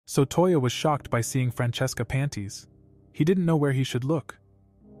So Toya was shocked by seeing Francesca panties. He didn't know where he should look.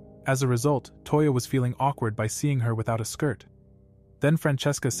 As a result, Toya was feeling awkward by seeing her without a skirt. Then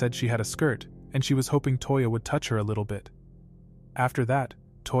Francesca said she had a skirt, and she was hoping Toya would touch her a little bit. After that,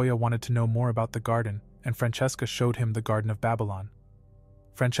 Toya wanted to know more about the garden, and Francesca showed him the Garden of Babylon.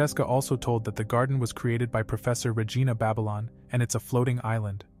 Francesca also told that the garden was created by Professor Regina Babylon, and it's a floating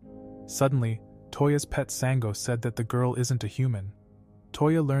island. Suddenly, Toya's pet Sango said that the girl isn't a human.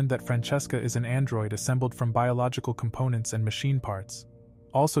 Toya learned that Francesca is an android assembled from biological components and machine parts.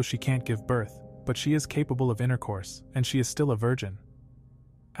 Also, she can't give birth, but she is capable of intercourse, and she is still a virgin.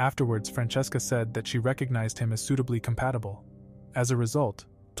 Afterwards, Francesca said that she recognized him as suitably compatible. As a result,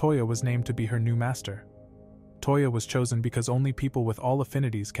 Toya was named to be her new master. Toya was chosen because only people with all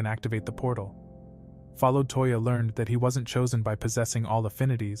affinities can activate the portal. Followed, Toya learned that he wasn't chosen by possessing all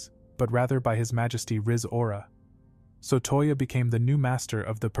affinities, but rather by His Majesty Riz Aura. So Toya became the new master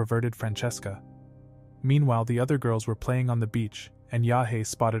of the perverted Francesca. Meanwhile, the other girls were playing on the beach, and Yahe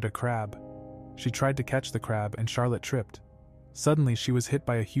spotted a crab. She tried to catch the crab and Charlotte tripped. Suddenly she was hit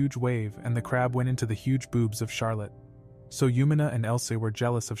by a huge wave and the crab went into the huge boobs of Charlotte. So Yumina and Elsa were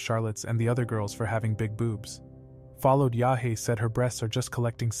jealous of Charlotte's and the other girls for having big boobs. Followed, Yahe said her breasts are just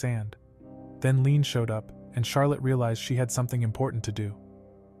collecting sand. Then Lean showed up, and Charlotte realized she had something important to do.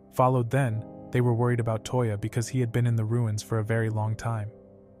 Followed then, they were worried about Toya because he had been in the ruins for a very long time.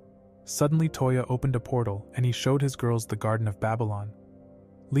 Suddenly Toya opened a portal and he showed his girls the Garden of Babylon.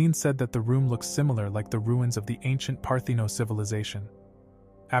 Lean said that the room looks similar like the ruins of the ancient Partheno civilization.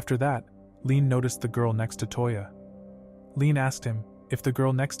 After that, Lean noticed the girl next to Toya. Lean asked him if the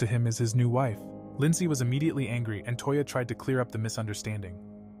girl next to him is his new wife. Lindsay was immediately angry and Toya tried to clear up the misunderstanding.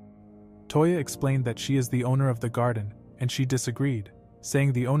 Toya explained that she is the owner of the garden, and she disagreed,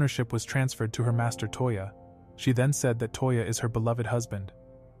 saying the ownership was transferred to her master Toya. She then said that Toya is her beloved husband.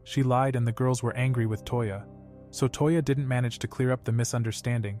 She lied and the girls were angry with Toya. So Toya didn't manage to clear up the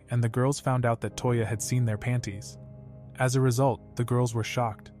misunderstanding and the girls found out that Toya had seen their panties. As a result, the girls were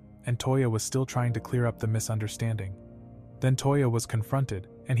shocked, and Toya was still trying to clear up the misunderstanding. Then Toya was confronted,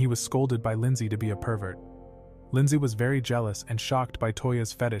 and he was scolded by Lindsay to be a pervert. Lindsay was very jealous and shocked by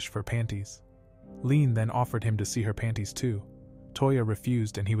Toya's fetish for panties. Lean then offered him to see her panties too. Toya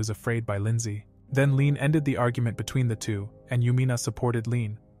refused and he was afraid by Lindsay. Then Lean ended the argument between the two, and Yumina supported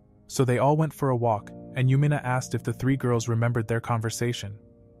Lean. So they all went for a walk, and Yumina asked if the three girls remembered their conversation.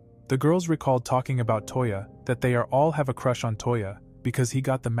 The girls recalled talking about Toya, that they all have a crush on Toya, because he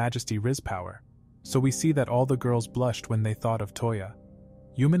got the Majesty Riz power. So we see that all the girls blushed when they thought of Toya.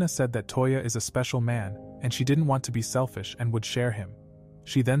 Yumina said that Toya is a special man, and she didn't want to be selfish and would share him.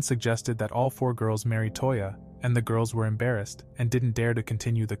 She then suggested that all four girls marry Toya, and the girls were embarrassed and didn't dare to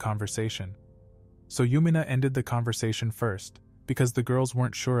continue the conversation. So Yumina ended the conversation first, because the girls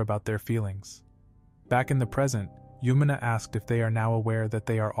weren't sure about their feelings. Back in the present, Yumina asked if they are now aware that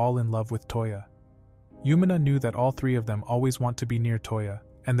they are all in love with Toya. Yumina knew that all three of them always want to be near Toya,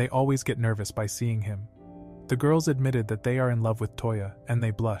 and they always get nervous by seeing him. The girls admitted that they are in love with Toya, and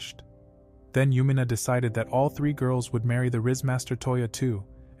they blushed. Then Yumina decided that all three girls would marry the Rizmaster Toya too,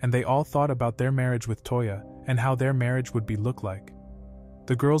 and they all thought about their marriage with Toya, and how their marriage would look like.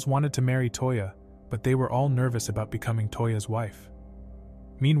 The girls wanted to marry Toya, but they were all nervous about becoming Toya's wife.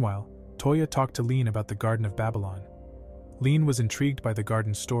 Meanwhile, Toya talked to Lean about the Garden of Babylon. Lean was intrigued by the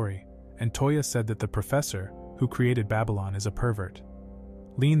garden's story, and Toya said that the professor, who created Babylon, is a pervert.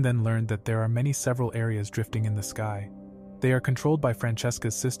 Lean then learned that there are several areas drifting in the sky. They are controlled by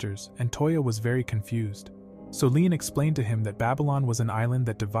Francesca's sisters, and Toya was very confused. So Lean explained to him that Babylon was an island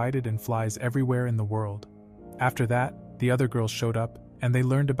that divided and flies everywhere in the world. After that, the other girls showed up, and they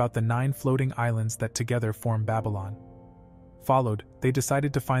learned about the 9 floating islands that together form Babylon. Followed, they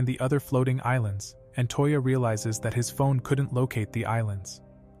decided to find the other floating islands, and Toya realizes that his phone couldn't locate the islands.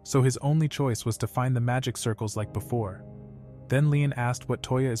 So his only choice was to find the magic circles like before. Then Lean asked what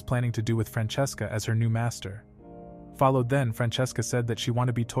Toya is planning to do with Francesca as her new master. Followed then, Francesca said that she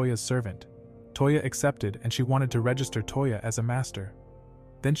wanted to be Toya's servant. Toya accepted and she wanted to register Toya as a master.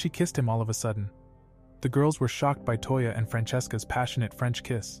 Then she kissed him all of a sudden. The girls were shocked by Toya and Francesca's passionate French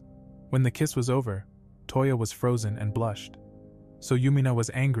kiss. When the kiss was over, Toya was frozen and blushed. So Yumina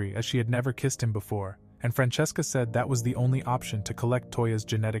was angry as she had never kissed him before, and Francesca said that was the only option to collect Toya's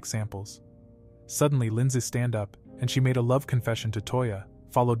genetic samples. Suddenly Lindsay stand up, and she made a love confession to Toya,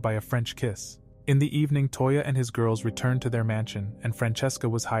 followed by a French kiss. In the evening, Toya and his girls returned to their mansion, and Francesca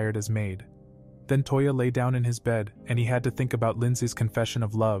was hired as maid. Then Toya lay down in his bed, and he had to think about Lindsay's confession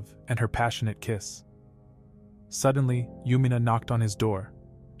of love and her passionate kiss. Suddenly, Yumina knocked on his door.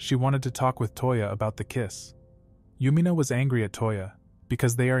 She wanted to talk with Toya about the kiss. Yumina was angry at Toya,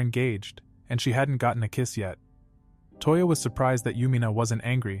 because they are engaged, and she hadn't gotten a kiss yet. Toya was surprised that Yumina wasn't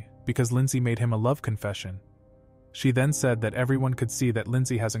angry, because Lindsay made him a love confession. She then said that everyone could see that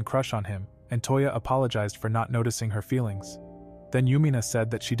Lindsay hasn't crush on him, and Toya apologized for not noticing her feelings. Then Yumina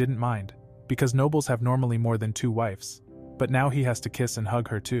said that she didn't mind, because nobles have normally more than 2 wives, but now he has to kiss and hug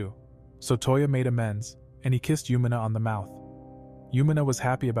her too. So Toya made amends, and he kissed Yumina on the mouth. Yumina was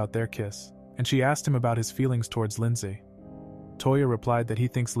happy about their kiss, and she asked him about his feelings towards Lindsay. Toya replied that he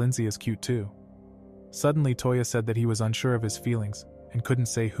thinks Lindsay is cute too. Suddenly Toya said that he was unsure of his feelings, and couldn't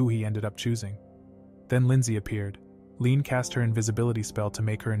say who he ended up choosing. Then Lindsay appeared. Lean cast her invisibility spell to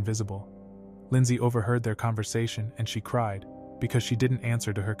make her invisible. Lindsay overheard their conversation and she cried, because she didn't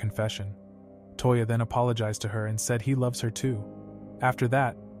answer to her confession. Toya then apologized to her and said he loves her too. After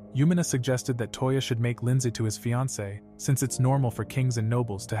that, Yumina suggested that Toya should make Lindsay to his fiancé, since it's normal for kings and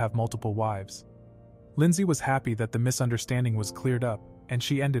nobles to have multiple wives. Lindsay was happy that the misunderstanding was cleared up, and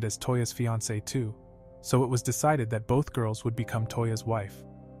she ended as Toya's fiancé too. So it was decided that both girls would become Toya's wife.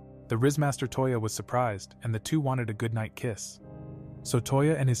 The Rizmaster Toya was surprised, and the two wanted a goodnight kiss. So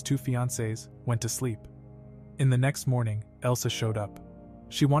Toya and his 2 fiancés went to sleep. In the next morning, Elsa showed up.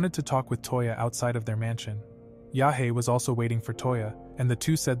 She wanted to talk with Toya outside of their mansion. Yahei was also waiting for Toya, and the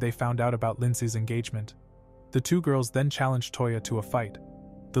two said they found out about Lindsay's engagement. The 2 girls then challenged Toya to a fight.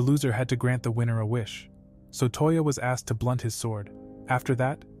 The loser had to grant the winner a wish. So Toya was asked to blunt his sword. After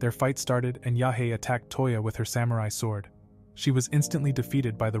that, their fight started and Yahei attacked Toya with her samurai sword. She was instantly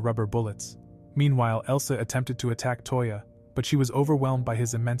defeated by the rubber bullets. Meanwhile, Elsa attempted to attack Toya, but she was overwhelmed by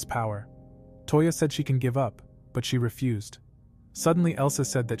his immense power. Toya said she can give up, but she refused. Suddenly Elsa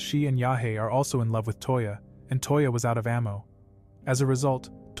said that she and Yahei are also in love with Toya, and Toya was out of ammo. As a result,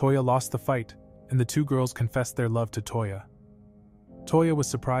 Toya lost the fight, and the 2 girls confessed their love to Toya. Toya was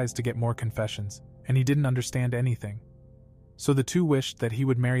surprised to get more confessions, and he didn't understand anything. So the 2 wished that he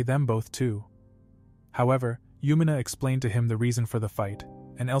would marry them both too. However, Yumina explained to him the reason for the fight,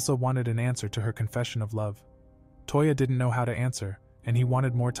 and Elsa wanted an answer to her confession of love. Toya didn't know how to answer, and he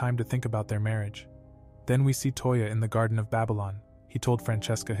wanted more time to think about their marriage. Then we see Toya in the Garden of Babylon. He told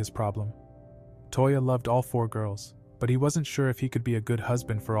Francesca his problem. Toya loved all 4 girls, but he wasn't sure if he could be a good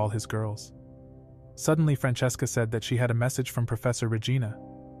husband for all his girls. Suddenly Francesca said that she had a message from Professor Regina.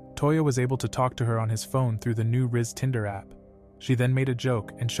 Toya was able to talk to her on his phone through the new Riz Tinder app. She then made a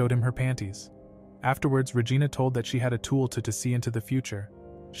joke and showed him her panties. Afterwards, Regina told that she had a tool to see into the future.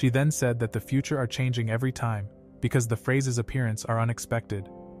 She then said that the future are changing every time, because the phrase's appearance are unexpected.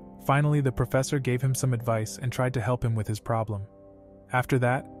 Finally, the professor gave him some advice and tried to help him with his problem. After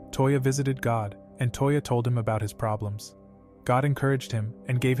that, Toya visited God, and Toya told him about his problems. God encouraged him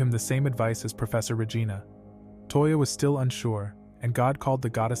and gave him the same advice as Professor Regina. Toya was still unsure, and God called the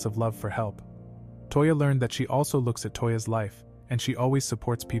goddess of love for help. Toya learned that she also looks at Toya's life, and she always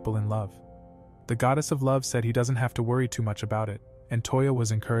supports people in love. The goddess of love said he doesn't have to worry too much about it, and Toya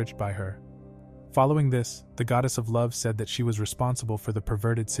was encouraged by her. Following this, the goddess of love said that she was responsible for the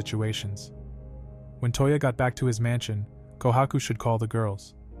perverted situations. When Toya got back to his mansion, Kohaku should call the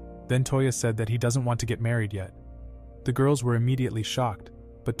girls. Then Toya said that he doesn't want to get married yet. The girls were immediately shocked,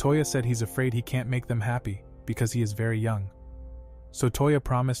 but Toya said he's afraid he can't make them happy, because he is very young. So Toya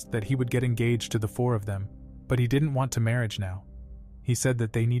promised that he would get engaged to the 4 of them, but he didn't want to marriage now. He said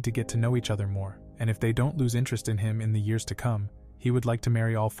that they need to get to know each other more, and if they don't lose interest in him in the years to come, he would like to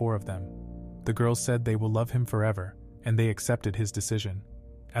marry all 4 of them. The girls said they will love him forever, and they accepted his decision.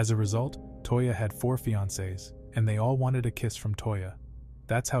 As a result, Toya had 4 fiancés, and they all wanted a kiss from Toya.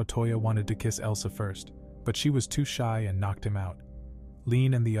 That's how Toya wanted to kiss Elsa first, but she was too shy and knocked him out.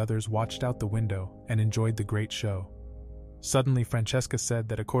 Lean and the others watched out the window and enjoyed the great show. Suddenly Francesca said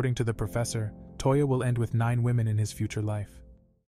that according to the professor, Toya will end with 9 women in his future life.